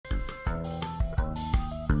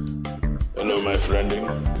Hello, my friending.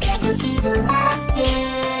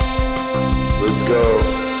 Let's go.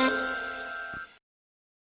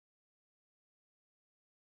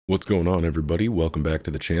 What's going on, everybody? Welcome back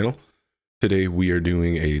to the channel. Today we are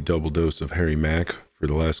doing a double dose of Harry Mack. For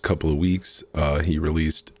the last couple of weeks, he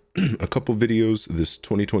released a couple videos, this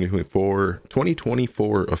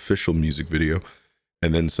 2024 official music video,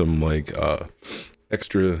 and then some like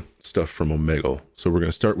extra stuff from Omegle. So we're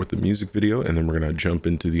going to start with the music video, and then we're going to jump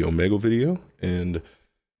into the Omegle video. And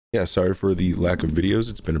yeah, sorry for the lack of videos.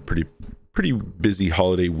 It's been a pretty busy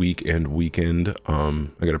holiday week and weekend. I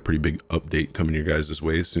got a pretty big update coming your guys'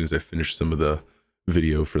 way as soon as I finish some of the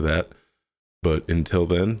video for that. But until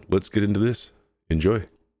then, let's get into this. Enjoy.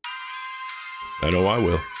 I know I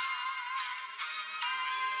will.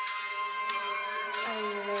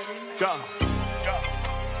 Go.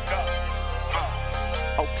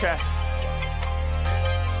 Okay.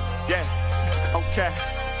 Yeah. Okay.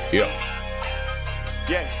 Yeah.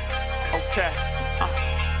 Yeah. Okay.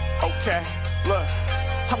 Okay. Look,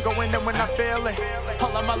 I'm going in when I feel it.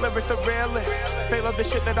 All of my lyrics the realest. They love the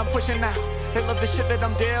shit that I'm pushing out. They love the shit that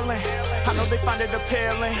I'm dealing. I know they find it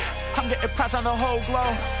appealing. I'm getting props on the whole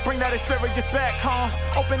globe. Bring that experience back home.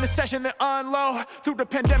 Open the session then unload. Through the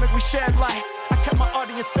pandemic we shared light. I kept my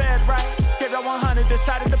audience fed right. Gave out 100,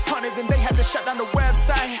 decided to punt it, then they had to shut down the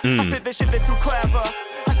website. I spit this shit that's too clever.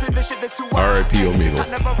 I spit this shit that's too wild. R.I.P. Omegle. I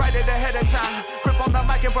never write it ahead of time. Grip on the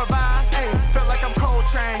mic and improvise. Ay, feel like I'm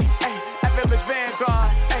Coltrane. Ay, at Village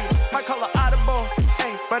Vanguard. Ay, my color audible.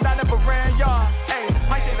 Ay, but I never ran yards. Ay,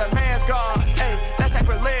 might say the man's God. Ay, that's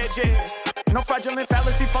sacrilegious. No fraudulent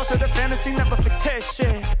fallacy, false or the fantasy, never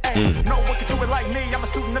fictitious. Ay, no one can do it like me. I'm a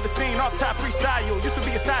student of the scene, off top freestyle. Used to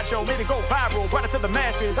be a sideshow, made it go viral, brought it to the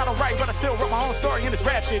masses. I don't write, but I still wrote my own story in this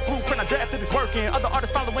rap shit. Blueprint I drafted is working. Other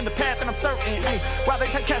artists following the path, and I'm certain. Ay, while they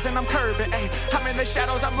typecasting, I'm curbing. Ay, I'm in the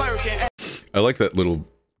shadows, I'm lurking. Ay. I like that little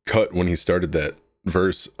cut when he started that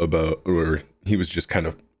verse about where he was just kind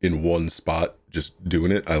of in one spot, just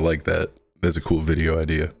doing it. I like that. That's a cool video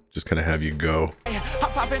idea. Just kind of have you go.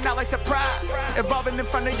 I'm popping out like surprise, evolving in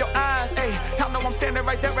front of your eyes. Ay, I know I'm standing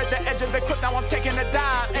right there at the edge of the cliff. Now I'm taking a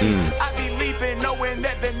dive. Ay, I be leaping, knowing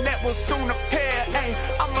that the net will soon appear. Ay,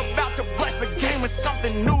 I'm about to bless the game with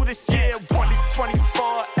something new this year.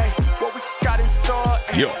 2024. Ay, what we got in store.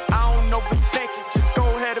 Ay, Yo. I don't overthink it. Just go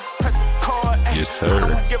ahead and press the chord. Ay, Yes, sir. I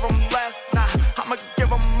don't give them less. Nah, I'ma give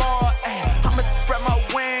them more. Ay, I'ma spread my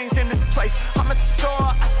wings in this place. I'ma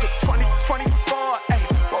soar. I said 2024. Ay,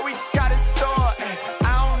 what we got in store. Ay,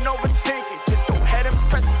 I don't overthink it. Just go ahead and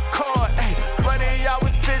press the chord. Ay, flooding y'all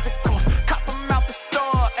with physicals. Cop them out the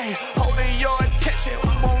store. Ay, holding your attention.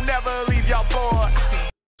 We won't ever leave y'all bored.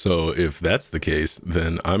 So if that's the case,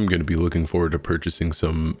 then I'm going to be looking forward to purchasing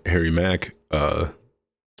some Harry Mack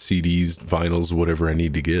CDs, vinyls, whatever I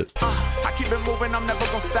need to get. I keep it moving, I'm never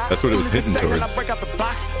gonna stop. That's what it was hitting towards. I break out the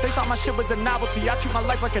box. They thought my shit was a novelty. I treat my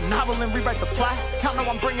life like a novel and rewrite the plot. Y'all know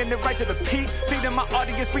I'm bringing it right to the peak. Feeding my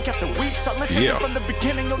audience week after week. Start listening from the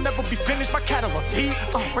beginning, you'll never be finished. My catalog deep.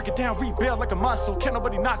 Break it down, rebuild like a muscle. Can't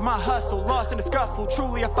nobody knock my hustle. Lost in the scuffle,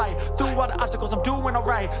 truly I fight. Through all the obstacles, I'm doing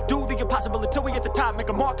alright. Do the impossible until we hit the top. Make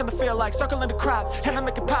a mark on the field like circling the crop. And I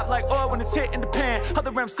make it pop like oil when it's hit in the pan.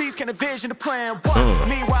 Other MCs can envision the plan. What?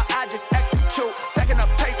 Meanwhile, I just execute. Stacking up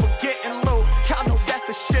paper, getting low. Y'all know that's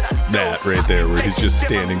the shit I do. That right there where he's just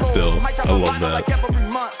standing still. I love that. Like every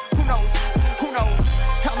month. Who knows? Who knows?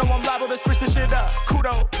 Y'all know I'm liable to switch the shit up.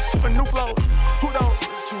 Kudos for new flows. Who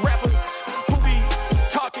those rappers who be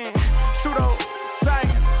talking pseudo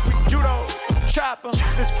science? We judo, chop 'em,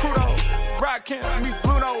 this crudo, rockin' these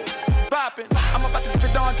blue notes, bopping. I'm about to keep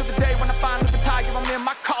it on till the day when I finally retire. I'm in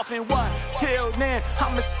my coffin. What? Till then,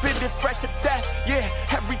 I'ma spit it fresh to death. Yeah,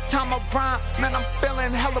 every time I rhyme, man, I'm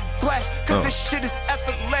feeling hella blessed. Cause this shit is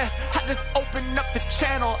effortless. I just open up the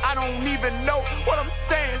channel. I don't even know what I'm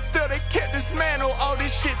saying. Still, they can't dismantle all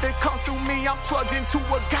this shit that comes through me. I'm plugged into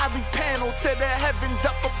a godly panel. To the heavens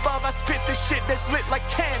up above, I spit the shit that's lit like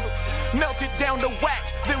candles. Melt it down to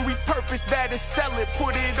wax, then repurpose that and sell it.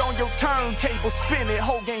 Put it on your turntable, spin it.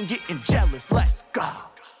 Whole gang getting jealous. Let's go.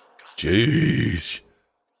 Jeez.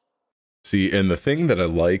 See, and the thing that I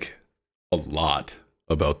like a lot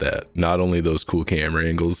about that, not only those cool camera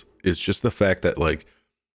angles, is just the fact that like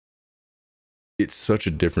it's such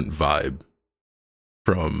a different vibe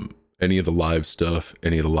from any of the live stuff,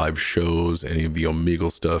 any of the live shows, any of the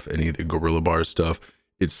Omegle stuff, any of the Gorilla Bar stuff.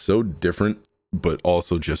 It's so different, but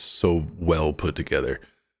also just so well put together.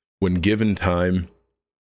 When given time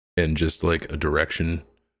and just like a direction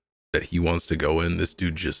that he wants to go in, this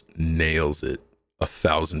dude just nails it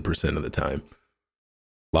 1000% of the time.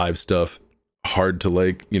 Live stuff, hard to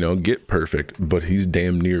like, you know, get perfect, but he's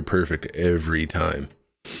damn near perfect every time.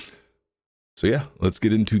 So yeah, let's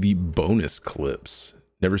get into the bonus clips.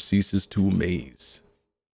 Never ceases to amaze.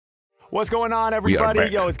 What's going on,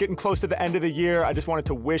 everybody? Yo, it's getting close to the end of the year. I just wanted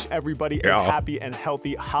to wish everybody a happy and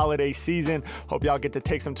healthy holiday season. Hope y'all get to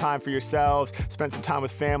take some time for yourselves, spend some time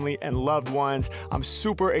with family and loved ones. I'm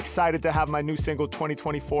super excited to have my new single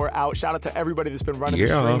 2024 out. Shout out to everybody that's been running the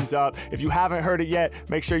streams up. If you haven't heard it yet,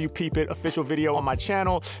 make sure you peep it. Official video on my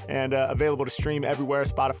channel and available to stream everywhere,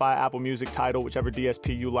 Spotify, Apple Music, Tidal, whichever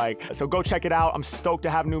DSP you like. So go check it out. I'm stoked to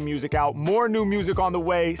have new music out. More new music on the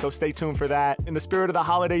way, so stay tuned for that. In the spirit of the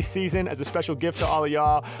holiday season, as a special gift to all of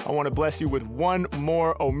y'all, I want to bless you with one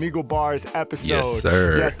more Omegle Bars episode. Yes,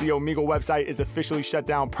 sir. Yes, the Omegle website is officially shut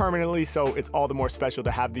down permanently, so it's all the more special to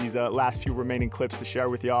have these last few remaining clips to share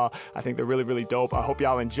with y'all. I think they're really, really dope. I hope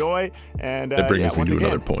y'all enjoy. And that brings me to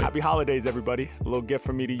another point. Happy holidays, everybody. A little gift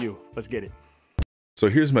from me to you. Let's get it. So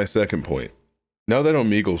here's my second point. Now that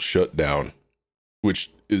Omegle's shut down, which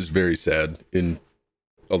is very sad in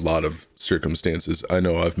a lot of circumstances, I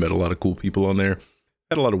know I've met a lot of cool people on there.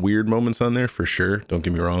 Had a lot of weird moments on there for sure. Don't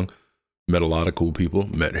get me wrong. Met a lot of cool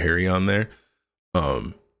people. Met Harry on there.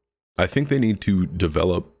 I think they need to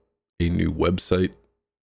develop a new website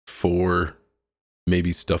for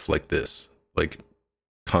maybe stuff like this, like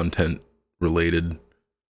content related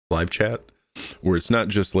live chat, where it's not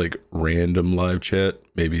just like random live chat.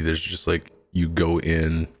 Maybe there's just like you go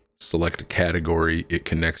in, select a category, it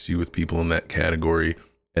connects you with people in that category,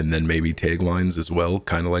 and then maybe taglines as well,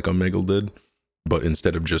 kind of like Omegle did. But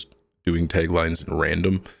instead of just doing taglines in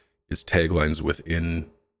random, it's taglines within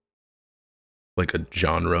like a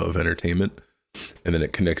genre of entertainment. And then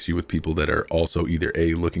it connects you with people that are also either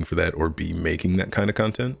A, looking for that, or B, making that kind of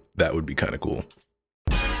content. That would be kind of cool.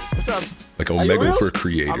 What's up? Like Omegle for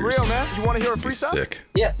creators. I'm real, man. You want to hear a freestyle? Sick.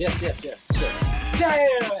 Yes. Sure.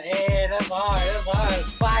 Hey, that's hard.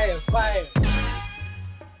 Fire.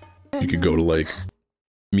 You could go to like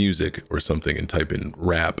music or something and type in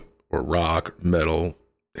rap or rock, metal,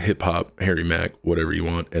 hip hop, Harry Mack, whatever you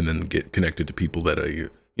want, and then get connected to people that are, you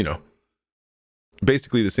know,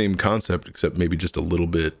 basically the same concept, except maybe just a little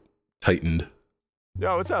bit tightened.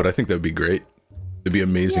 Yo, what's up? But I think that would be great. It'd be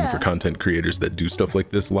amazing for content creators that do stuff like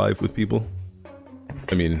this live with people.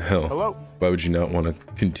 I mean, hell, hello. Why would you not want to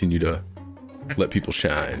continue to let people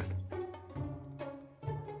shine?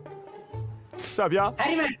 What's up, y'all?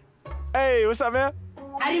 Harry man. Hey, what's up, man?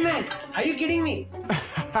 Harry man, are you kidding me?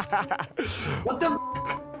 What the?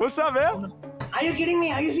 What's up, man? Are you kidding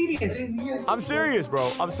me? Are you serious? I'm serious,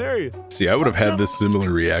 bro. I'm serious. See, I would have had this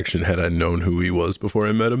similar reaction had I known who he was before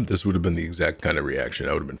I met him. This would have been the exact kind of reaction.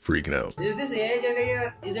 I would have been freaking out. Is this AI generated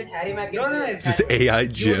or is it Harry Mack? No, it's just AI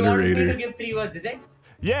generator. You want me to give 3 words, is it?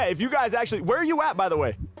 Yeah, if you guys actually, where are you at, by the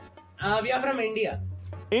way? We are from India.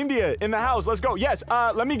 India, in the house. Let's go. Yes,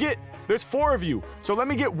 let me get, there's 4 of you. So let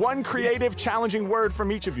me get one creative, challenging word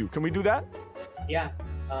from each of you. Can we do that? Yeah.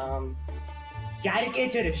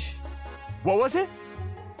 Caricaturish. What was it?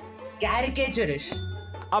 Caricaturish.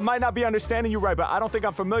 I might not be understanding you right, but I don't think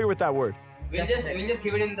I'm familiar with that word. We'll just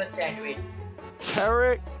give it in the chat. Wait.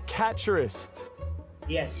 Caricaturist.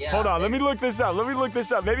 Yes. Yeah. Hold on, let me look this up.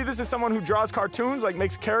 Maybe this is someone who draws cartoons, like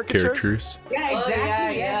makes caricatures. Yeah,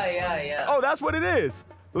 exactly. Yeah. Oh, that's what it is.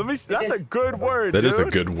 Let me. That's a good word. That dude. is a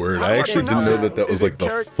good word. I actually didn't know that was like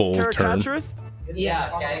the full term. Caricaturist? Yeah,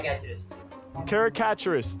 caricaturist.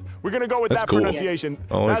 Caricaturist. We're gonna go with That's that cool. pronunciation.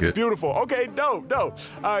 Like That's it. beautiful. Okay, dope.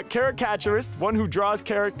 Caricaturist, one who draws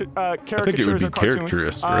caricatures I think it would be or cartoons.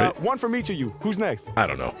 caricaturist, right? One from each of you. Who's next? I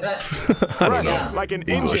don't know. Thrust. I don't know. Like an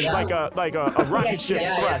English. engine, like a rocket ship.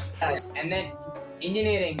 Thrust. And then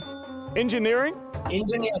engineering. Engineering?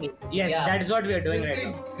 Engineering. Yes, that is what we are doing right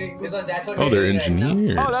now. Because that's what Oh, they're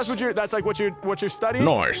engineers. Oh, that's what that's like what you're studying?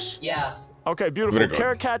 Nice. Yeah. Okay, beautiful. Very good.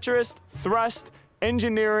 Caricaturist, thrust,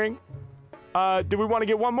 engineering. Do we want to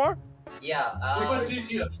get one more? Yeah.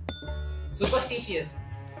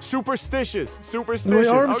 Superstitious. Superstitious.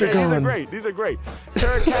 My arms Okay, are gone. These are great.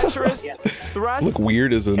 Caricaturist, thrust, Look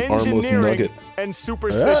weird as an armless engineering, nugget. and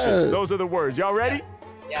superstitious. Those are the words. Y'all ready?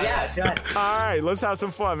 Yeah, sure. All right, let's have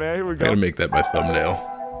some fun, man. Here we I gotta go. make that my thumbnail.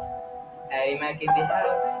 Harry Mack in the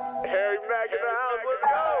house. Harry Mack in the house. Let's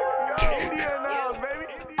go. India in the house, baby.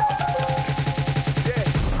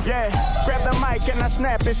 Yeah. Grab the mic and I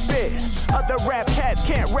snap and spit. Other rap cats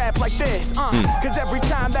can't rap like this. Cause every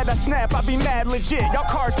time that I snap, I be mad legit. Y'all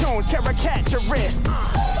cartoons, caricaturist.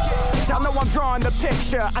 Y'all know I'm drawing the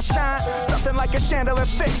picture. I shine something like a chandelier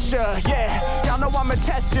fixture. Yeah, y'all know I'm a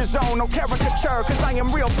test your zone, no caricature, cause I am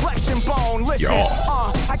real flesh and bone. Listen,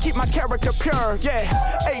 I keep my character pure. Yeah,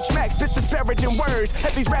 H-Max, this disparaging words.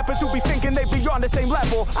 At these rappers who be thinking they be on the same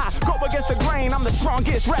level. I go against the grain, I'm the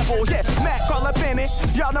strongest rebel. Yeah, Mack all up in it.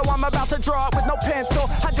 Y'all know I'm about to draw it with no pencil.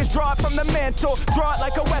 I just draw it from the mental. Draw it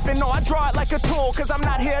like a weapon, no, I draw it like a tool. Cause I'm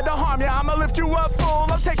not here to harm ya, I'ma lift you up, fool.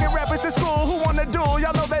 I'm taking rappers to school, who wanna duel?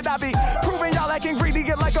 Y'all know that I be proving y'all like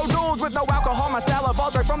ingredient like O'Doul's with no alcohol. My style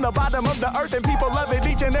evolves right from the bottom of the earth, and people love it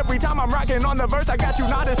each and every time I'm rocking on the verse. I got you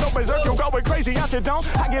nodding so berserk, you're going crazy out your dome.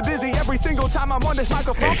 I get busy every single time I'm on this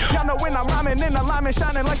microphone. Y'all know when I'm rhyming in alignment,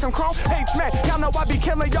 shining like some chrome. H-Mack, y'all know I be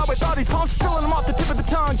killing y'all with all these poems, filling them off the tip of the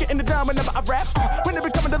tongue, getting it done whenever I rap. When it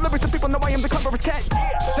becoming the lyrics, the people know I am the cleverest cat.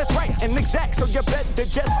 That's right and exact, so you better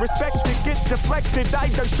just respect it. Get deflected, I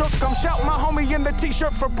done shook. I'm shouting my homie in the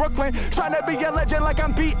t-shirt for Brooklyn, trying to be a legend like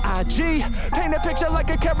I'm B.I.G. Paint a picture like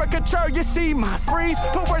a caricature, you see my freeze.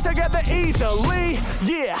 Put words together easily,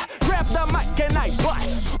 yeah. Grab the mic and I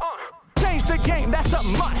bust. Change the game, that's a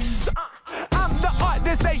must. I'm the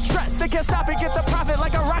artist they trust. They can't stop and get the profit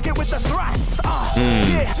like a rocket with the thrust.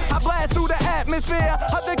 Yeah, I blast through the atmosphere.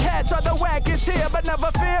 Other cats are the wackest here, but never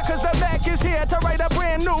fear, cause the Mack is here to write a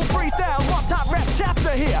brand new freestyle off top rap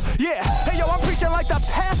chapter here. Yeah, hey yo, I'm preaching like the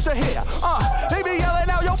pastor here. They be yelling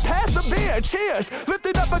out, yo, pass the beer. Cheers, lift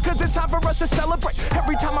it up because it's time for us to celebrate.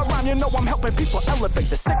 Every time I rhyme, you know I'm helping people elevate.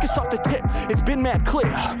 The sickest off the tip, it's been mad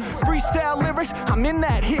clear. Freestyle lyrics, I'm in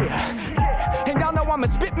that here. And y'all know I'm a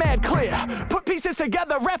spit mad clear. Put pieces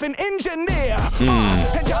together, rapping engineer.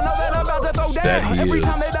 And y'all know that I'm about to throw down. Every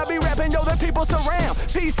time that I be rapping, yo, the people surround.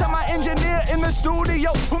 Peace to my engineer in the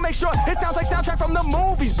studio, who make sure it sounds like soundtrack from the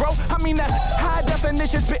movies, bro. I mean, that's high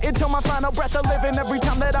definition, spit until my final breath of living. Every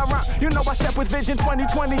time that I rhyme, you know I step with vision.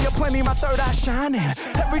 2020, you're plenty, my third eye shining.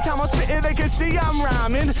 Every time I'm spitting, they can see I'm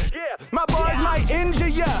rhyming. Yeah, my bars might injure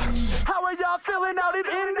ya. How are y'all feeling out in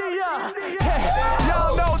India? Hey,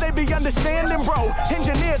 y'all know they be understanding, bro.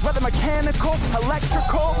 Engineers, whether mechanical,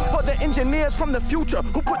 electrical, or the engineers from the future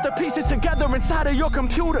who put the pieces together inside of your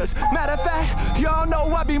computers. Matter of fact, y'all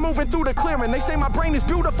know I be moving through the clearing. They say my brain is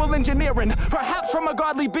beautiful engineering, perhaps from a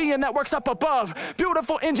godly being that works up above.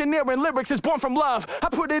 Beautiful engineering lyrics is born from love. I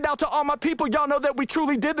put it out to all my people. Y'all know that we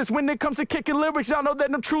truly did this. When it comes to kicking lyrics, y'all know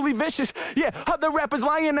that I'm truly vicious. Yeah, other rappers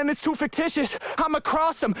lying and it's too fictitious. I'm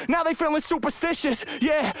across them, now they feeling superstitious.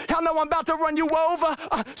 Yeah, y'all know I'm about to run you over.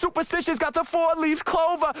 Superstitious got the 4-leaf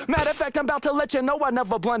clover. Matter of fact, I'm about to let you know I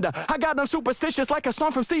never blunder. I got them superstitious like a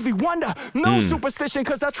song from Stevie Wonder. No superstition,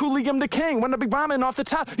 cause I truly am the king. When I be rhyming off the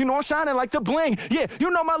top, you know I'm shining like the bling. Yeah, you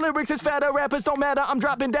know my lyrics is fatter, rappers don't matter. I'm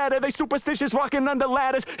dropping data, they superstitious, rocking under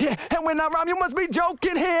ladders. Yeah, and when I rhyme, you must be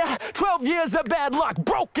joking here. 12 years of bad luck,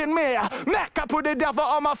 broken mirror. Mack, I put it down for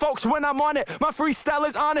all my folks when I'm on it. My freestyle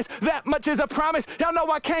is honest, that much is a promise. Y'all know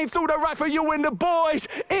I came through the rock for you and the boys.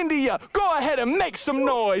 India, go ahead and make some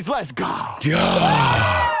noise. Let's go.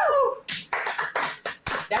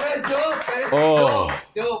 That was dope. That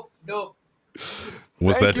was dope.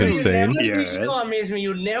 Was that insane? You never cease to amaze me.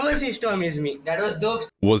 You never cease to amaze me. That was dope.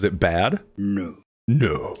 Was it bad? No.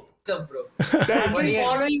 What's up, bro? I've been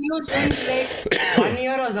following you since like 1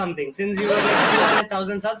 year or something. Since you were like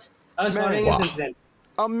 200,000 subs, I was following you since then.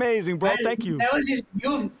 Amazing, bro. And thank you. That was just,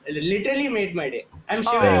 you literally made my day. I'm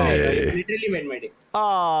shivering right now. You literally made my day.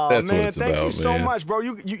 Oh, that's man, what it's thank about, you so man. much, bro.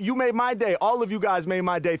 You made my day. All of you guys made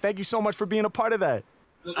my day. Thank you so much for being a part of that.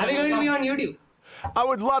 Are we going to be on YouTube? I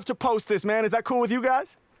would love to post this, man. Is that cool with you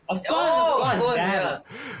guys? Of course. Yeah.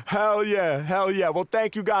 Hell yeah. Well,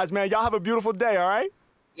 thank you guys, man. Y'all have a beautiful day, all right?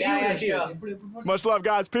 See you. Much love,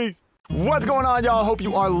 guys. Peace. What's going on, y'all? Hope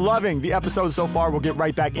you are loving the episode so far. We'll get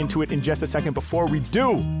right back into it in just a second. Before we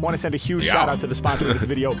do, want to send a huge shout out to the sponsor of this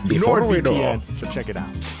video, NordVPN. So check it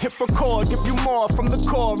out. Hit record, give you more from the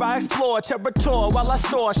core. I explore territory while I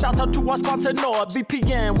soar. Shout out to our sponsor,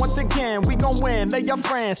 NordVPN. Once again, we gon' win. They your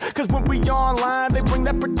friends. Cause when we online, they bring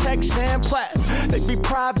that protection. Plus, they be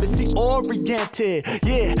privacy oriented.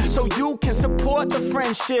 Yeah, so you can support the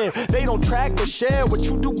friendship. They don't track or share what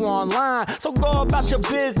you do online. So go about your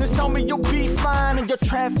business. Tell me you'll be fine, and your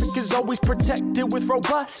traffic is always protected with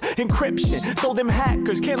robust encryption, so them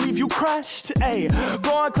hackers can't leave you crushed. Ayy,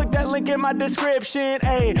 go and click that link in my description,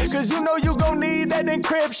 ayy, cause you know you gon' need that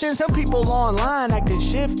encryption. Some people online acting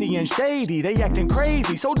shifty and shady, they acting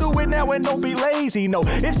crazy, so do it now and don't be lazy. No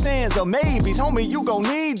ifs, ands, or maybes, homie, you gon'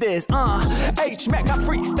 need this. H-Mack, I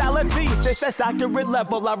freestyle at thesis, that's doctorate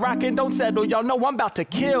level, I rock and don't settle. Y'all know I'm about to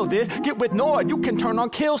kill this. Get with Nord, you can turn on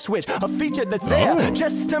kill switch, a feature that's there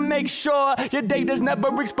just to make sure your data's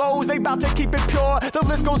never exposed. They bout to keep it pure. The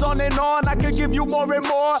list goes on and on. I could give you more and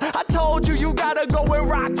more. I told you, you gotta go and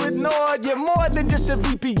rock with Nord. You're more than just a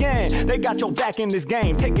VPN. They got your back in this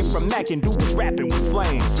game. Take it from Mack and do this rapping with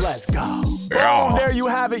flames. Let's go. Boom, there you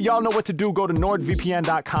have it. Y'all know what to do. Go to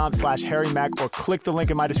nordvpn.com/HarryMack or click the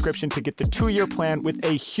link in my description to get the 2-year plan with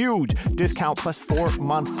a huge discount plus 4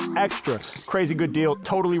 months extra. Crazy good deal.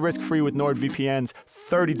 Totally risk-free with NordVPN's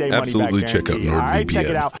 30-day money-back guarantee. Check out NordVPN. All right, check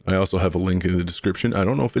it out. I also have a link in the description. I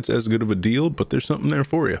don't know if it's as good of a deal, but there's something there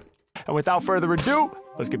for you. And without further ado,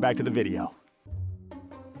 let's get back to the video.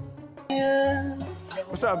 Yeah.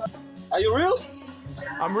 What's up? Are you real?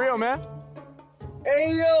 I'm real, man.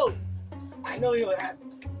 Hey, yo. I know you.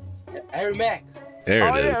 Harry Mack. There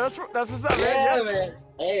Oh it yeah, is. that's what's up, man. Yeah, man.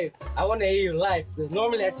 Hey, I want to hear you live because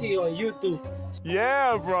normally I see you on YouTube.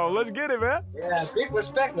 Yeah, bro. Let's get it, man. Yeah, big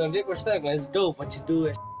respect, man. Big respect, man. It's dope what you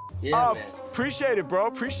do. Yeah, man. Appreciate it, bro.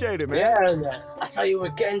 Appreciate it, man. Yeah, man. I saw you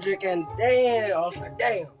with Kendrick and damn. I was like,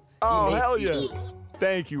 damn. Oh, hell yeah.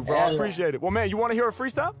 Thank you, bro. I appreciate it. Well, man, you want to hear a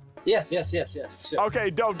freestyle? Yes. Sure.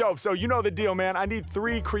 Okay, dope. So you know the deal, man. I need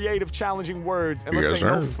 3 creative, challenging words, and let's say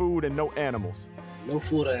no food and no animals. No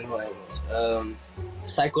food and no animals.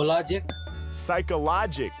 Psychologic.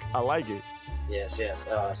 Psychologic. I like it. Yes.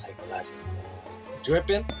 Psychologic.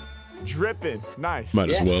 Dripping. Nice.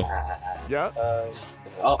 Might as well. Yeah.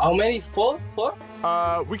 How many? 4?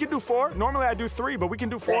 We can do 4. Normally I do 3, but we can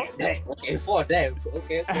do 4. Dang. Okay, 4. Damn.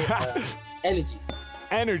 Okay.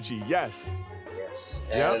 Energy. Yes.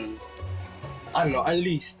 And I don't know.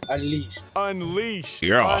 Unleashed.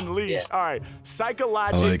 Yeah. Unleashed. All right.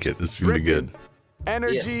 Psychologic. I like it. This is gonna be good.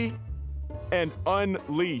 Energy. And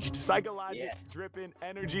unleashed. Psychologic, dripping,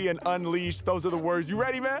 energy, and unleashed. Those are the words. You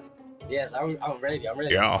ready, man? Yes, I'm ready.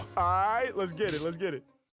 Yeah. All right, let's get it.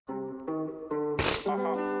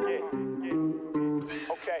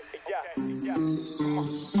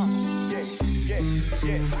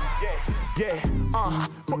 Okay,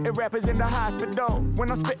 putting rappers in the hospital when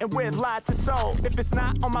I'm spitting with lots of soul. If it's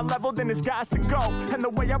not on my level, then it's got to go. And the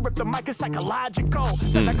way I rip the mic is psychological.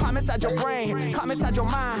 So that climb inside your brain, climb inside your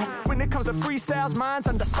mind. When it comes to freestyles, mine's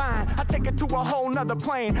undefined. I take it to a whole nother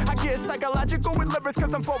plane. I get psychological with lyrics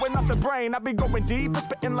cause I'm flowing off the brain. I be going deep,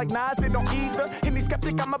 spitting like Nas, they don't either. Any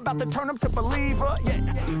skeptic, I'm about to turn him to believer. Yeah,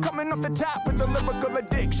 coming off the top with the lyrical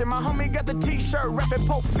addiction. My homie got the t-shirt, rapping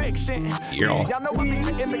Pulp Fiction. Yeah. Y'all know I be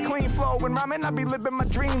spitting the clean flow. When rhyming, I be living my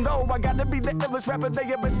dream though. I gotta be the illest rapper they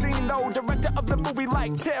ever seen though. Director of the movie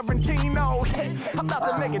like Tarantino. I'm about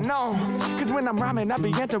to make it known. Cause when I'm rhyming, I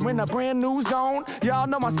be entering a brand new zone. Y'all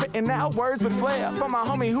know I'm spitting out words with flair. For my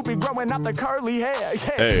homie who be growing out the curly hair.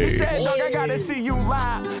 He said, dog, I gotta see you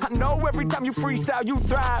live. I know every time you freestyle, you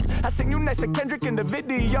thrive. I seen you next to Kendrick in the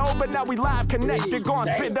video, but now we live connected. Go on,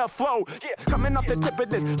 spit the flow. Coming off the tip of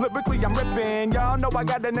this, lyrically I'm ripping. Y'all know I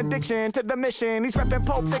got an addiction to the mission. He's rapping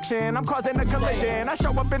Pulp Fiction, I'm causing a collision. I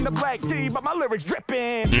show up in the black tee, but my lyrics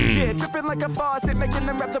dripping. Yeah, dripping like a faucet, making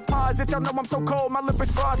them rap deposits. Y'all know I'm so cold, my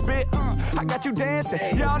lyrics frostbit. I got you dancing.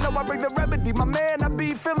 Y'all know I bring the remedy. My man, I be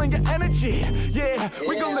feeling your energy. Yeah,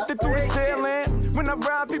 we gon' lift it through the ceiling. When I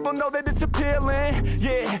rhyme, people know that it's appealing.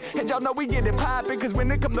 Yeah, and y'all know we get it poppin'. Cause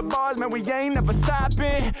when it come to bars, man, we ain't never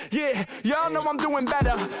stopping. Yeah, y'all know I'm doing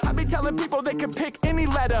better. I be telling people they can pick any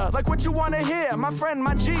letter. Like what you wanna hear, my friend,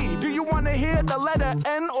 my G. Do you wanna hear the letter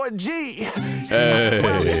N or G?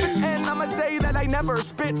 Well, if it's N, I'ma say that I never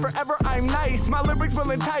spit forever. I'm nice. My lyrics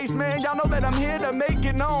will entice, man. Y'all know that I'm here to make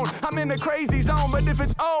it known. I'm in a crazy zone, but if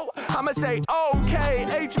it's O, I'ma say okay.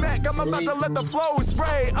 H-Mack, I'm about to let the flow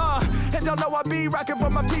spray. And y'all know I be rocking for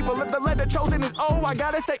my people. If the letter chosen is O, I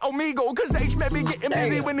gotta say omegle. Cause H-Mack be getting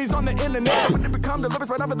busy when he's on the internet. When it become the lyrics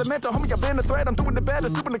right off of the mental, homie, I've been a threat. I'm doing the better,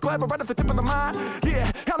 super the clever, right off the tip of the mind.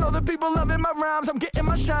 Yeah, y'all know the people loving my rhymes. I'm getting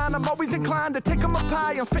my shine. I'm always inclined to take them up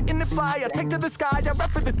high. I'm spitting it fly. I take to the sky. I rap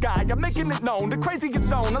for this guy. I'm making it known. The craziest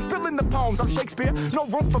zone. I'm spilling the poems. I'm Shakespeare. No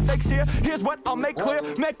room for fakes here. Here's what I'll make clear.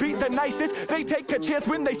 Mack beat the nicest. They take a chance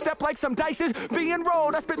when they step like some dices. Being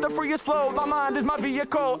rolled, I spit the freest flow. My mind is my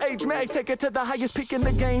vehicle. H-Mack, take it to the highest peak in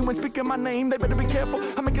the game. When speaking my name, they better be careful.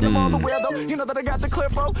 I'm making them all aware though. You know that I got the clear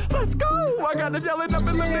flow. Let's go. I got it yelling up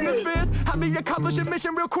and lifting his fist. I be accomplishing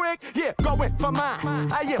mission real quick. Yeah, going for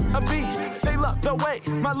mine. I am a beast. They love the way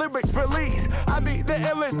my lyrics release. I be the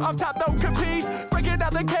illest off top, no capiche. Breaking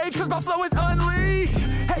out the cage cause my flow is unleashed. sheesh.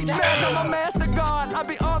 Hey man, I'm a master god. I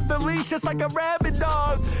be off the leash just like a rabid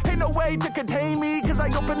dog. Ain't no way to contain me, cause I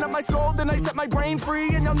open up my skull, then I set my brain free.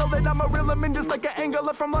 And y'all know that I'm a real man, just like an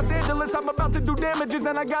angler from Los Angeles. I'm about to do damages,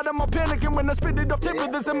 and I got them all panicking when I spit it off tip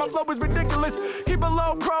of this, and my flow is ridiculous. Keep it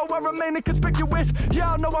low, pro, I remain inconspicuous.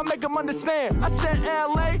 Y'all know I make them understand. I said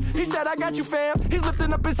LA, he said I got you, fam. He's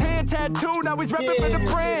lifting up his hand tattoo, now he's repping for the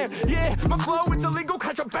brand. Yeah, my flow is illegal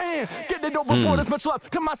contraband. Get it over borders, much love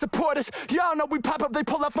to my supporters. Y'all know we pop up, they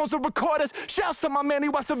pull out phones to record us. Shouts to my man, he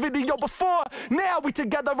watched the video before. Now we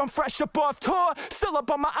together, I'm fresh up off tour. Still up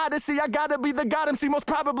on my odyssey, I gotta be the god MC. Most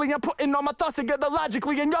probably I'm putting all my thoughts together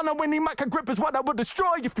logically. And y'all know any mic grip is what I will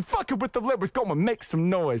destroy. If you fucking with the lyrics, go and make some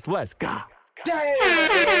noise. Let's go. Damn!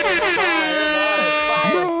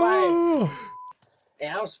 Hey,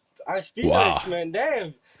 I was speechless, man.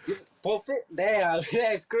 Damn. Damn,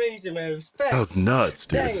 that's crazy, man. Respect. That was nuts,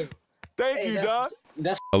 dude. Damn. Thank you, dog.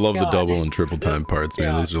 I love the double and triple time parts,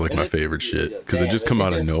 man. Those are like my favorite shit because they just come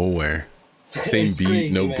out of nowhere. Same beat,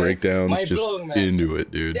 crazy, no man. breakdowns, just blown, man. into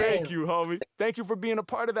it, dude. Thank you, homie. Thank you for being a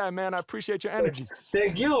part of that, man. I appreciate your energy.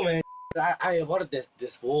 Thank you, man. I wanted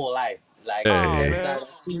this whole life. Like, Hey. every time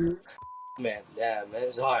I see you, man. Yeah, man.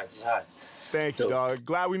 It's hard. It's hard. Thank you, dog.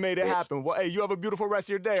 Glad we made it happen. Well, hey, you have a beautiful rest of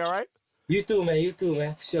your day, all right? You too, man. You too,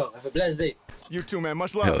 man. For sure. Have a blessed day. You too, man.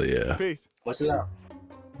 Much love. Hell yeah. Peace. Much love.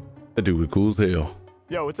 That dude was cool as hell.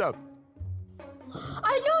 Yo, what's up?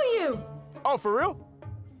 I know you! Oh, for real?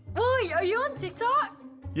 Wait, are you on TikTok?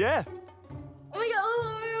 Yeah. Oh my god,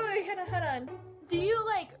 oh, wait, hold on. Do you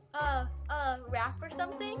like, rap or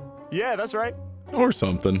something? Yeah, that's right. Or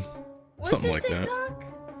something. What's Something your like that. TikTok?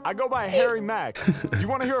 I go by Harry Mack. Do you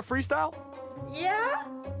want to hear a freestyle? Yeah?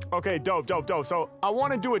 Okay, dope. So I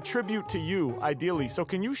want to do a tribute to you, ideally. So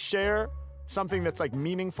can you share something that's like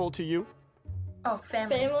meaningful to you? Oh,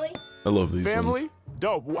 family. I love these Family? ones.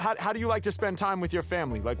 Dope. How do you like to spend time with your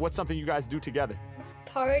family? Like, what's something you guys do together?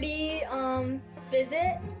 Party,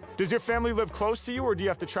 visit. Does your family live close to you, or do you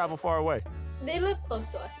have to travel far away? They live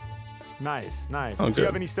close to us. Nice. Do Okay. you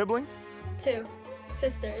have any siblings? 2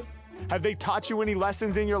 sisters. Have they taught you any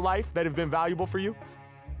lessons in your life that have been valuable for you?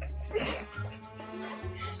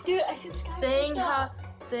 Dude, I said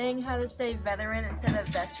saying how to say veteran instead of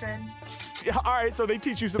veteran. Yeah, all right, so they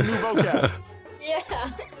teach you some new vocab. Yeah.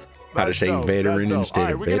 How to That's say dope, veteran that's dope. instead All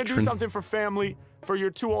right, of we're gonna do veteran. something for family, for your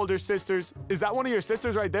 2 older sisters. Is that one of your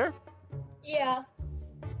sisters right there? Yeah.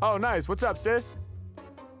 Oh, nice. What's up, sis?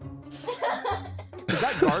 Is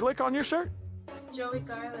that garlic on your shirt? It's Joey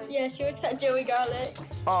Garlic. Yeah, she works at Joey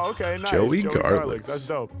Garlic's. Oh, okay, nice. Joey Garlic's. That's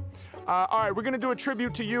dope. All right, we're gonna do a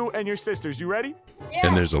tribute to you and your sisters. You ready? Yeah.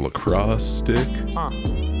 And there's a lacrosse stick,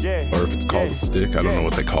 Yeah. or if it's called a stick, I don't know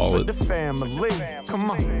what they call it. The family. Come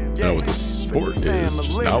on. I know what the sport is,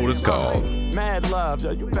 just not what it's called. Mad love,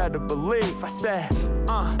 yo, you better believe. I said,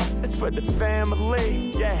 it's for the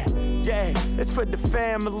family. Yeah, it's for the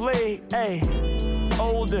family. Hey,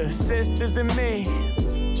 older sisters and me.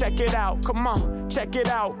 Check it out, come on, check it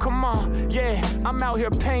out, come on. Yeah, I'm out here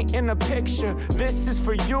painting a picture. This is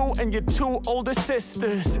for you and your 2 older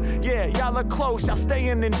sisters. Yeah, y'all are close, y'all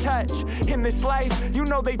staying in touch. In this life, you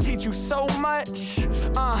know they teach you so much.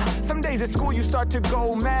 Some days at school you start to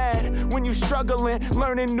go mad when you struggling,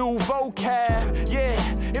 learning new vocab. Yeah,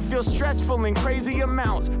 it feels stressful in crazy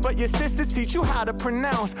amounts, but your sisters teach you how to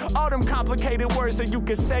pronounce all them complicated words so you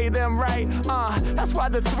can say them right. That's why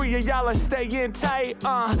the 3 of y'all are staying tight.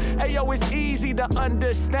 Ayo, it's easy to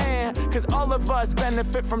understand, cause all of us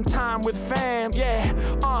benefit from time with fam. Yeah,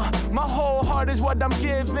 my whole heart is what I'm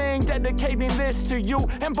giving, dedicating this to you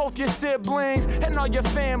and both your siblings and all your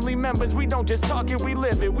family members. We don't just talk it, we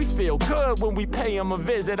live it. We feel good when we pay them a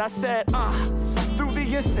visit. I said, through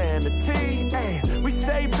the insanity, hey, we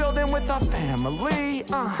stay building with our family.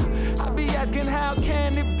 I be asking, how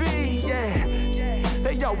can it be? Yeah,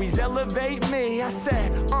 they always elevate me. I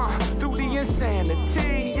said, through the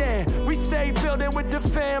insanity, yeah, we stay building with the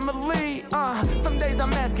family. Some days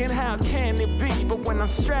I'm asking, how can it be? But when I'm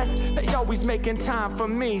stressed, they always making time for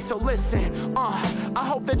me. So listen, I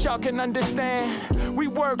hope that y'all can understand. We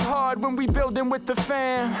work hard when we building with the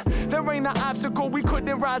fam. There ain't an obstacle we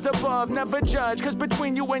couldn't rise above. Never judge, cause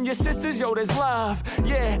between you and your sisters, yo, there's love.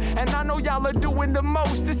 Yeah, and I know y'all are doing the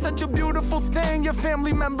most. It's such a beautiful thing, your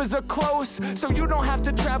family members are close, so you don't have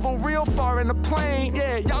to travel real far in a plane.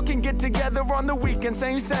 Yeah, y'all can get together on the weekend,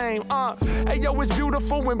 same. Hey yo, it's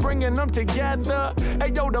beautiful when bringing them together.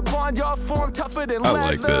 Hey yo, the bond y'all form tougher than leather.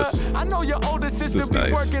 like this. I know your older sister be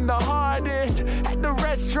nice. working the hardest at the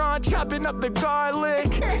restaurant, chopping up the garlic.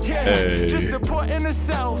 Yeah, Hey. just supporting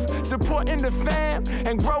herself, supporting the fam,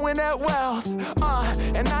 and growing that wealth.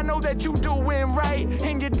 And I know that you doing right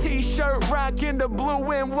in your t-shirt, rocking the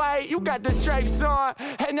blue and white. You got the stripes on,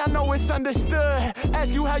 and I know it's understood.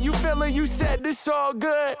 Ask you how you feeling, you said it's all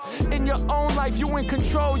good. In your own life, you in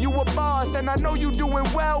control, you a boss, and I know you doing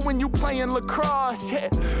well when you playing lacrosse. Yeah.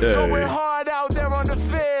 Going hard out there on the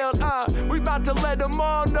field. We about to let them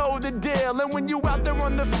all know the deal. And when you out there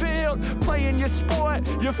on the field, playing your sport,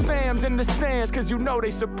 your fam's in the stands, cause you know they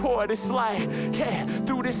support. It's like, yeah,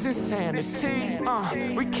 through this insanity,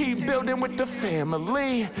 we keep building with the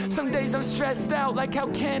family. Some days I'm stressed out, like how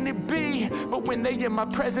can it be? But when they in my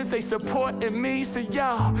presence, they supporting me. So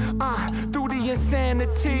yo, through the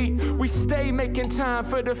insanity, we stay making time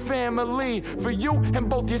for the family. For you and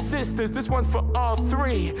both your sisters, this one's for all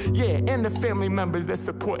three. Yeah, and the family members that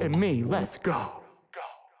supporting me. Let's go.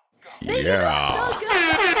 Yeah.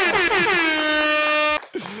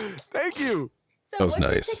 Thank you. So That was what's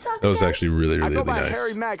your nice. TikTok That was again? actually really, I really, go really by nice.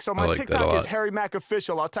 Harry Mack, so I my like that a TikTok lot. is Harry Mack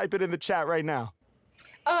Official. I'll type it in the chat right now.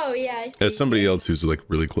 Oh yeah, I see. As somebody else who's like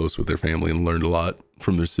really close with their family and learned a lot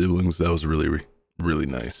from their siblings, that was really, really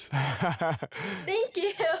nice. Thank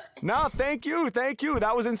you. No, thank you.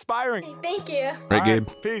 That was inspiring. Thank you. Right, Gabe?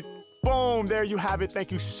 Peace. Boom, there you have it.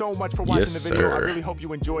 Thank you so much for watching Yes, the video. I sir. really hope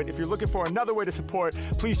you enjoyed. If you're looking for another way to support,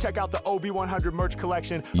 please check out the OB100 merch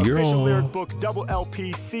collection. Yeah. Official lyric book, double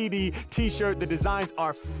LP, CD, t-shirt. The designs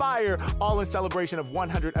are fire, all in celebration of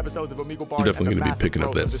 100 episodes of Omegle Bars. I'm definitely and the going to be massive picking up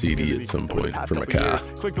growth that of this CD community at some over the point past for my couple car.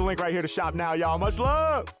 years. Click the link right here to shop now, y'all. Much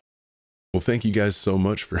love. Well, thank you guys so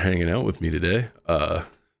much for hanging out with me today.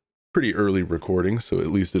 Pretty early recording, so at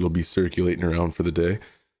least it'll be circulating around for the day.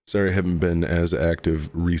 Sorry I haven't been as active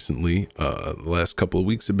recently. The last couple of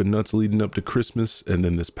weeks have been nuts leading up to Christmas, and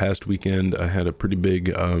then this past weekend I had a pretty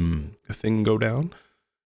big thing go down.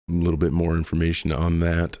 A little bit more information on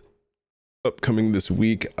that. Upcoming this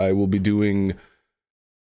week, I will be doing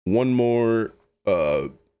one more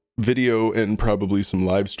video and probably some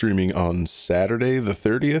live streaming on Saturday the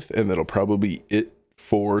 30th, and that'll probably be it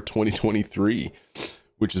for 2023,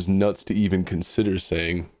 which is nuts to even consider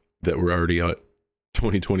saying that we're already at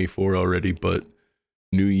 2024 already, but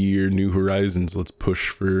new year, new horizons. Let's push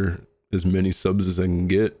for as many subs as I can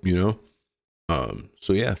get, you know?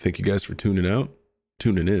 So yeah, thank you guys for tuning in.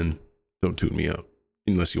 Don't tune me out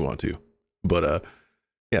unless you want to, but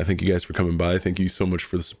yeah, thank you guys for coming by. Thank you so much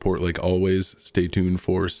for the support. Like always, stay tuned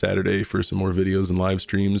for Saturday for some more videos and live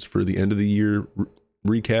streams for the end of the year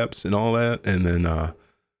recaps and all that. And then I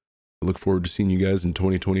look forward to seeing you guys in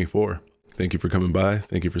 2024. Thank you for coming by.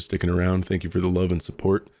 Thank you for sticking around. Thank you for the love and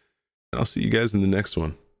support. And I'll see you guys in the next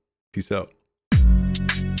one. Peace out.